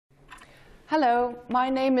Hello, my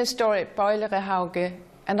name is Dorrit Bøilerehauge,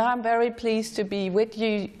 and I'm very pleased to be with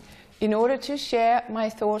you in order to share my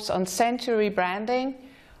thoughts on Century branding,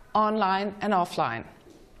 online and offline.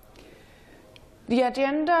 The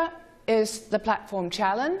agenda is the platform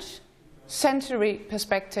challenge, Century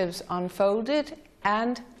perspectives unfolded,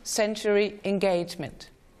 and Century engagement.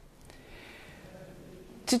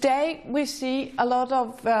 Today we see a lot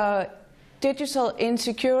of digital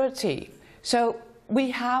insecurity, so we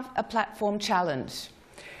have a platform challenge.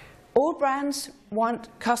 All brands want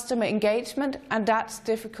customer engagement, and that's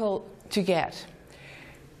difficult to get.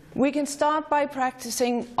 We can start by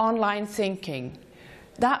practicing online thinking.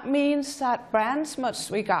 That means that brands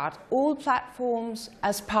must regard all platforms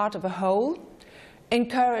as part of a whole,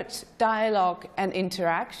 encourage dialogue and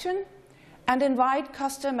interaction, and invite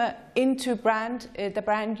customer into the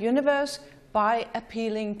brand universe by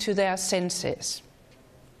appealing to their senses.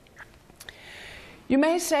 You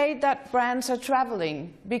may say that brands are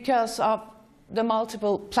traveling because of the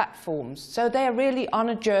multiple platforms, so they are really on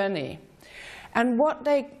a journey. And what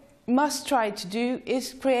they must try to do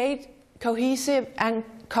is create cohesive and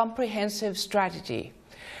comprehensive strategy.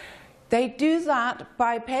 They do that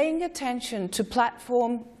by paying attention to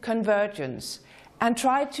platform convergence and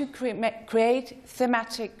try to create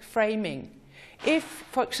thematic framing. If,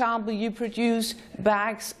 for example, you produce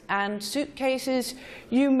bags and suitcases,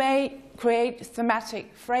 you may create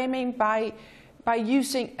thematic framing by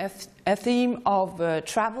using a theme of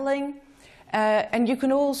traveling. And you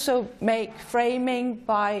can also make framing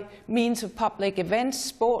by means of public events,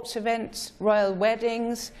 sports events, royal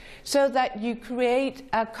weddings, so that you create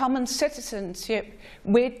a common citizenship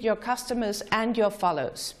with your customers and your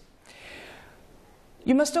followers.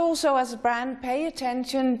 You must also, as a brand, pay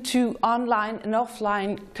attention to online and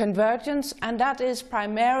offline convergence, and that is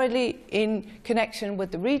primarily in connection with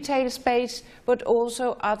the retail space, but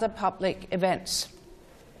also other public events.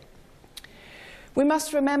 We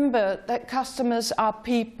must remember that customers are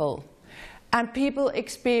people, and people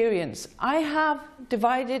experience. I have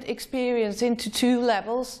divided experience into two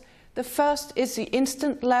levels. The first is the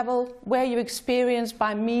instant level, where you experience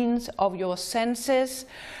by means of your senses,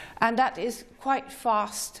 and that is quite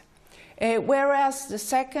fast. Whereas the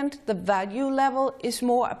second, the value level, is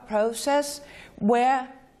more a process where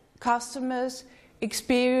customers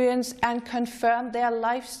experience and confirm their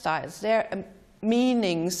lifestyles, their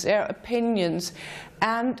meanings, their opinions,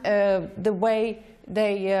 and the way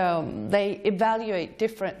they evaluate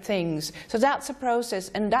different things. So that's a process,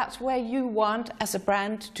 and that's where you want, as a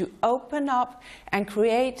brand, to open up and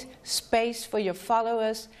create space for your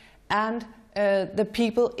followers and the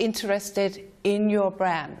people interested in your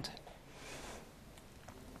brand.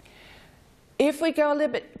 If we go a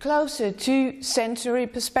little bit closer to Century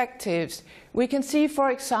perspectives, we can see,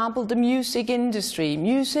 for example, the music industry.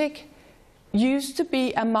 Music used to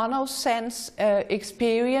be a monosense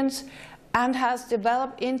experience and has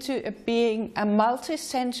developed into being a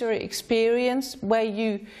multi-sensory experience where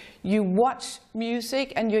you watch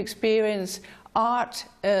music and you experience art,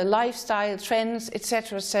 lifestyle, trends,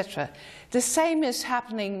 etc., etc. The same is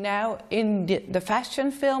happening now in the fashion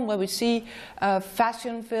film, where we see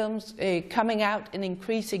fashion films coming out in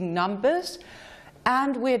increasing numbers.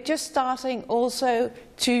 And we're just starting also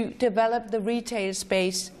to develop the retail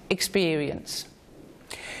space experience.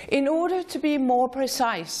 In order to be more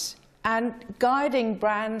precise and guiding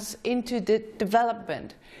brands into the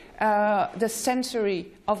development, the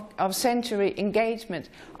Century of Century engagement,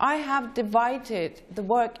 I have divided the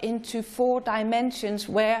work into 4 dimensions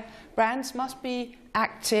where brands must be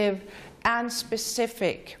active and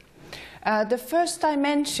specific. The first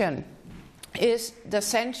dimension is the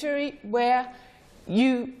Century, where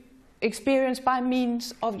you experience by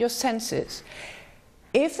means of your senses.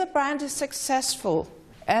 If the brand is successful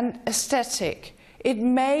and aesthetic, it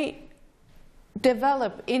may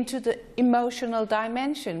develop into the emotional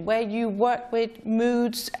dimension, where you work with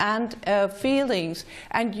moods and feelings,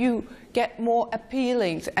 and you get more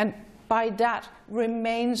appealing, and by that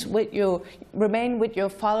remain with your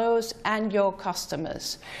followers and your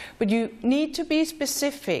customers. But you need to be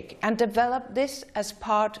specific and develop this as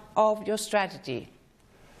part of your strategy.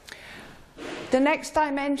 The next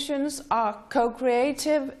dimensions are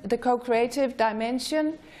the co-creative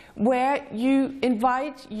dimension, where you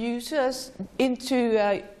invite users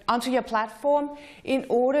onto your platform in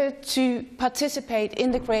order to participate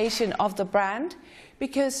in the creation of the brand,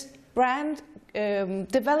 because brand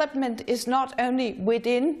development is not only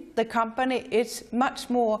within the company, it's much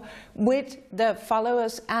more with the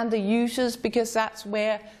followers and the users, because that's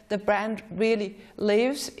where the brand really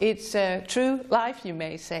lives. It's true life, you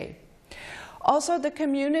may say. Also, the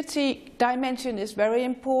community dimension is very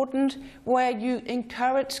important, where you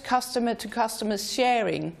encourage customer-to-customer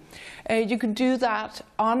sharing. You can do that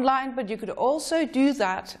online, but you could also do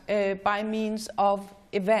that by means of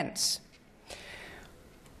events.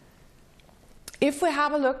 If we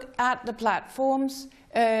have a look at the platforms,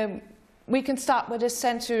 we can start with a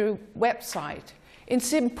Century website.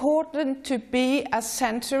 It's important to be as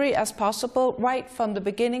Century as possible right from the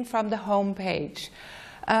beginning, from the home page.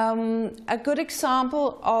 A good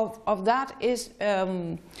example of that is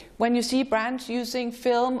when you see brands using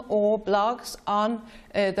film or blogs on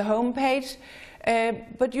the home page,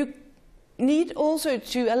 but you need also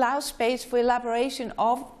to allow space for elaboration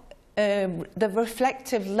of the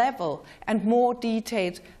reflective level and more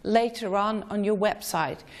details later on your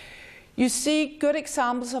website. You see good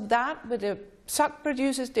examples of that with the sock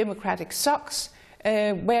producers, Democratic Socks,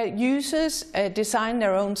 where users design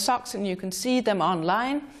their own socks and you can see them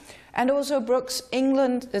online. And also Brooks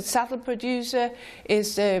England, the saddle producer,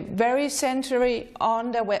 is very Century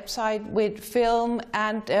on their website with film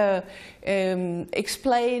and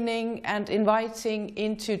explaining and inviting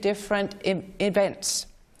into different events.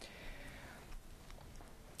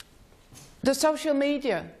 The social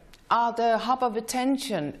media are the hub of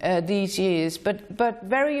attention these years, but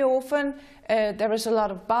very often there is a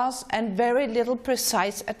lot of buzz and very little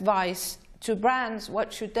precise advice to brands.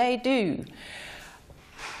 What should they do?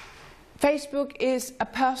 Facebook is a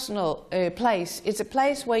personal place. It's a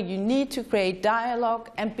place where you need to create dialogue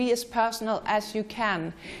and be as personal as you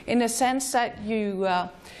can, in a sense that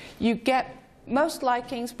you get most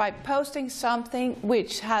likings by posting something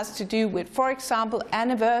which has to do with, for example,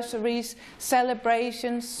 anniversaries,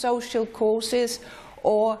 celebrations, social causes,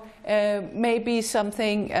 or maybe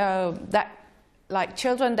something that, like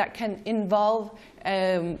children, that can involve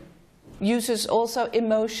users also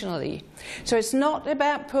emotionally. So it's not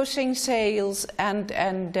about pushing sales and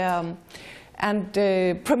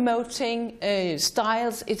promoting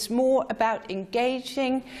styles. It's more about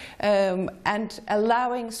engaging and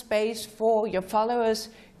allowing space for your followers.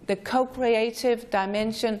 The co-creative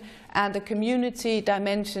dimension and the community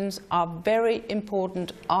dimensions are very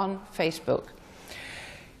important on Facebook.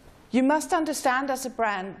 You must understand as a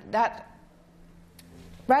brand that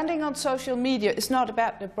branding on social media is not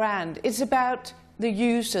about the brand, it's about the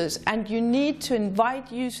users, and you need to invite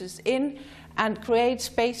users in and create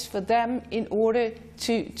space for them in order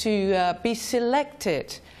to be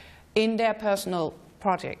selected in their personal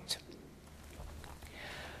project.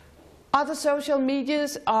 Other social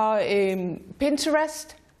medias are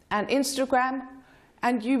Pinterest and Instagram,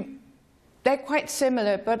 and they're quite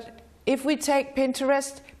similar, but if we take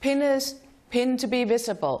Pinterest, pin to be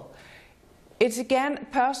visible. It's again a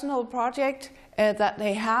personal project that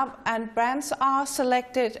they have, and brands are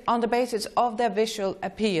selected on the basis of their visual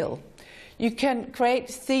appeal. You can create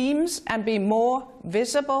themes and be more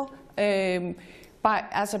visible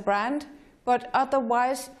as a brand, but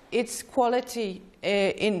otherwise it's quality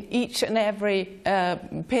in each and every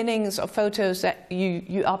pinnings or photos that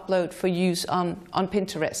you upload for use on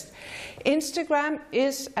Pinterest. Instagram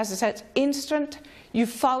is, as I said, instant. You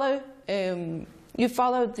follow the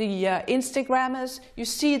Instagrammers, you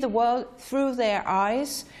see the world through their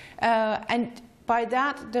eyes, and by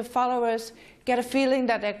that the followers get a feeling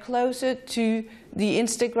that they're closer to the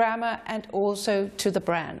Instagrammer and also to the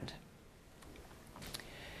brand.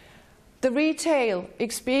 The retail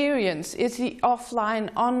experience is the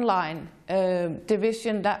offline-online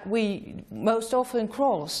division that we most often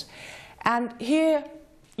cross. And here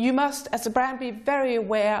you must, as a brand, be very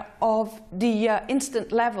aware of the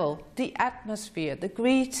instant level, the atmosphere, the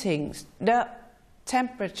greetings, the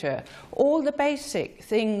temperature, all the basic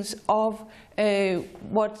things of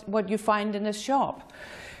what you find in a shop.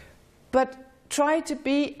 But try to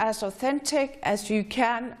be as authentic as you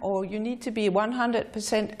can, or you need to be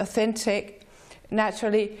 100% authentic,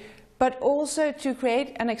 naturally, but also to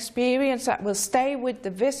create an experience that will stay with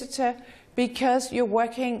the visitor, because you're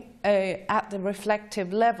working at the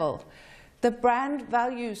reflective level. The brand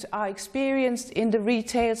values are experienced in the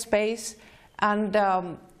retail space, and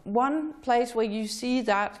one place where you see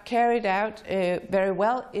that carried out very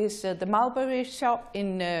well is the Mulberry shop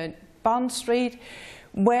in Bond Street,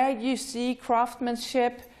 where you see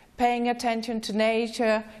craftsmanship, paying attention to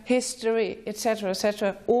nature, history,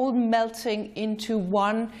 etc., all melting into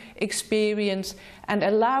one experience and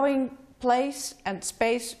allowing place and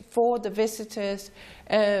space for the visitors,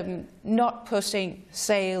 not pushing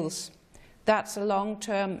sales. That's a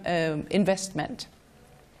long-term investment.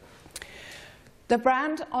 The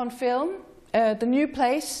brand on film the new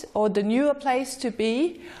place or the newer place to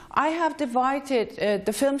be, I have divided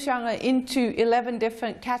the film genre into 11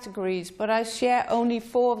 different categories, but I share only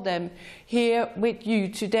 4 of them here with you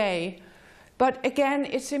today. But again,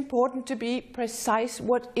 it's important to be precise.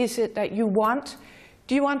 What is it that you want?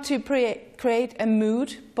 Do you want to create a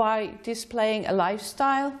mood by displaying a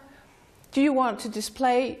lifestyle? Do you want to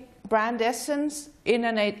display brand essence in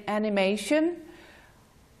an animation,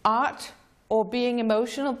 art, or being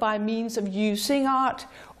emotional by means of using art,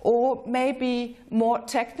 or maybe more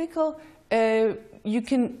technical, you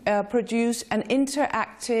can produce an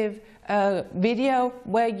interactive video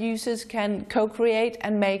where users can co-create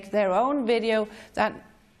and make their own video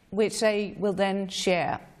which they will then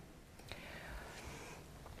share.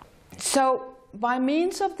 So by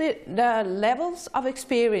means of the levels of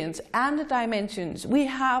experience and the dimensions, we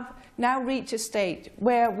have now reached a state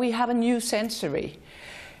where we have a new sensory.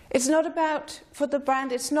 It's not about, for the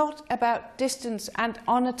brand, it's not about distance and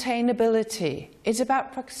unattainability. It's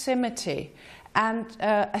about proximity and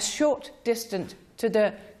a short distance to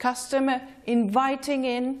the customer, inviting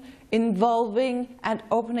in, involving, and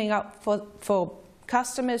opening up for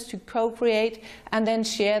customers to co-create and then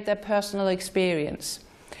share their personal experience.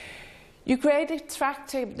 You create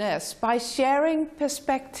attractiveness by sharing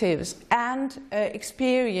perspectives and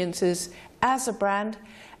experiences as a brand,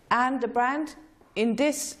 and the brand in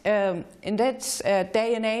this day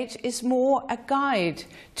and age is more a guide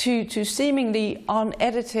to seemingly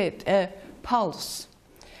unedited pulse.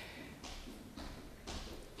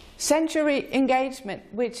 Sensory engagement,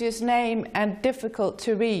 which is named and difficult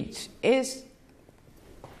to reach, is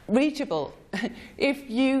reachable if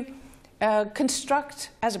you construct,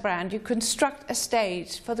 as a brand, you construct a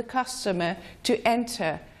stage for the customer to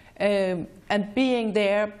enter and being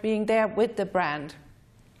there with the brand.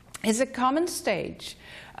 It's a common stage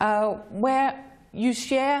where you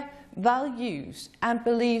share values and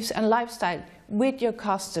beliefs and lifestyle with your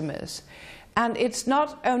customers. And it's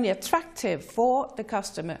not only attractive for the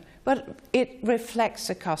customer, but it reflects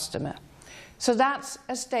the customer. So that's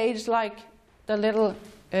a stage like the little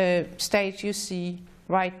stage you see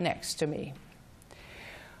right next to me.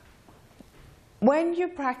 When you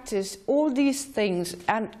practice all these things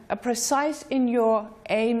and are precise in your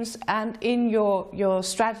aims and in your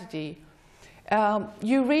strategy,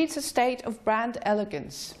 you reach a state of brand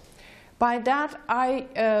elegance. By that, I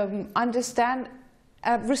understand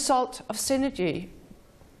a result of synergy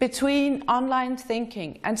between online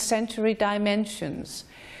thinking and sensory dimensions.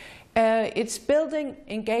 It's building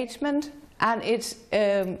engagement, and it's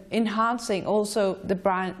enhancing also the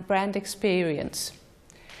brand experience.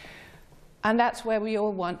 And that's where we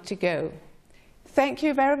all want to go. Thank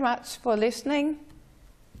you very much for listening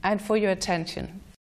and for your attention.